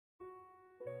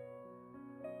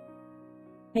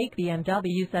Take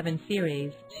BMW 7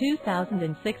 Series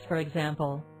 2006 for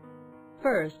example.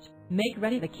 First, make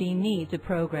ready the key need to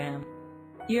program.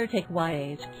 Here take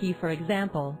YH key for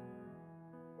example.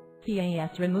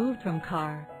 CAS removed from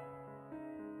car.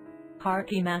 Car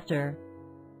key master.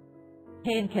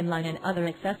 CAN line and other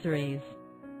accessories.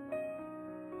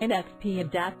 And XP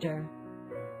adapter.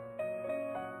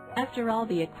 After all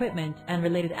the equipment and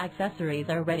related accessories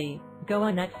are ready, go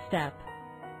on next step.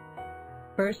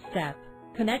 First step,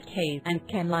 connect CAS and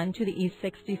CAN line to the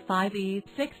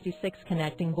E65E66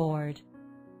 connecting board.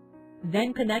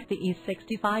 Then connect the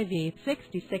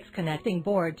E65E66 connecting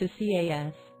board to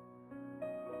CAS.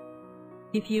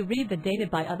 If you read the data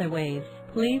by other ways,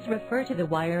 please refer to the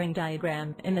wiring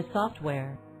diagram in the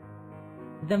software.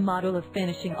 The model of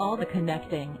finishing all the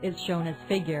connecting is shown as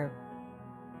figure.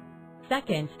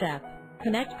 Second step,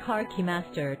 connect car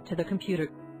keymaster to the computer.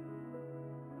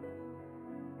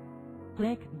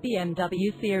 Click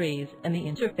BMW series in the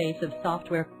interface of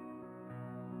software.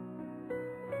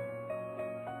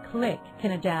 Click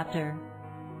CAN adapter.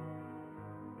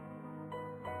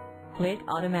 Click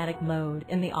automatic mode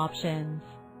in the options.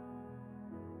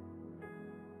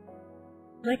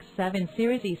 Click 7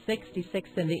 Series E66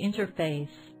 in the interface.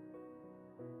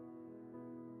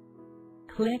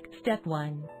 Click Step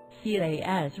 1,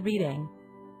 CAS reading.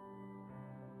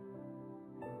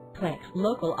 Click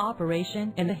Local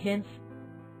Operation in the hints.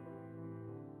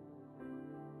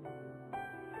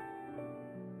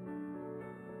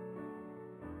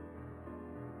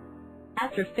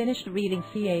 After finished reading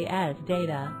CAS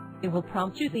data, it will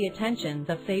prompt you the intentions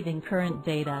of saving current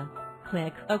data.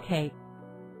 Click OK.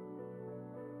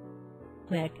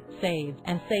 Click Save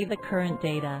and save the current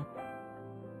data.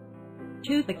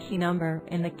 Choose the key number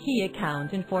in the key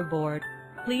account info board.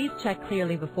 Please check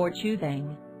clearly before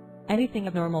choosing. Anything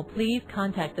abnormal, please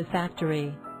contact the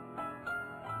factory.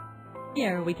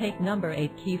 Here we take number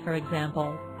 8 key for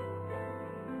example.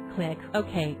 Click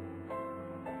OK.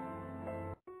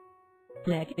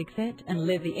 Click Exit and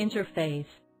leave the interface.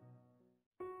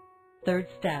 Third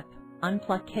step,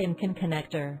 unplug CAN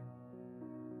connector.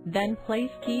 Then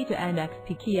place key to and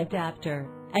XP key adapter,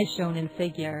 as shown in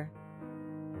figure.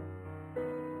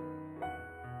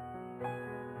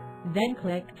 Then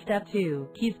click Step 2,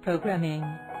 Keys Programming.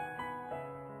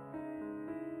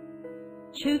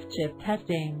 Choose Chip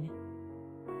Testing.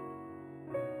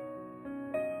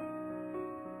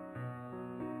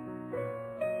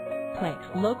 Click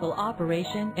Local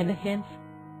Operation in the hints.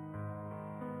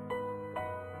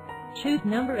 Choose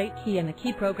number 8 key in the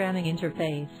key programming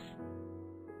interface.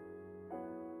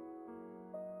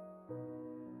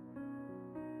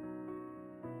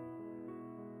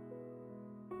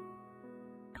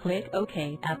 Click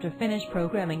OK after finish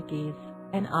programming keys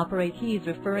and operate keys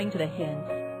referring to the hints.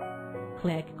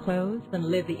 Click Close and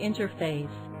leave the interface.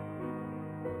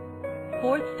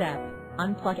 Fourth step,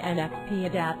 unplug an XP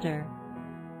adapter.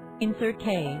 Insert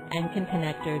CAN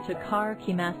connector to car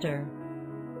keymaster.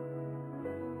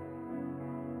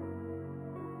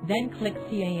 Then click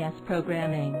CAS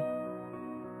programming.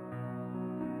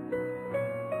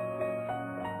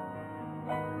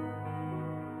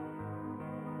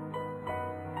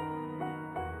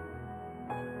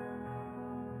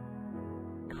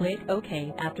 Click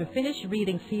OK after finish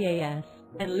reading CAS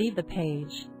and leave the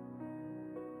page.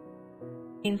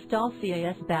 Install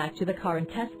CAS back to the car and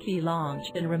test key launch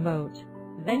in remote.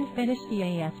 Then finish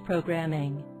CAS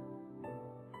programming.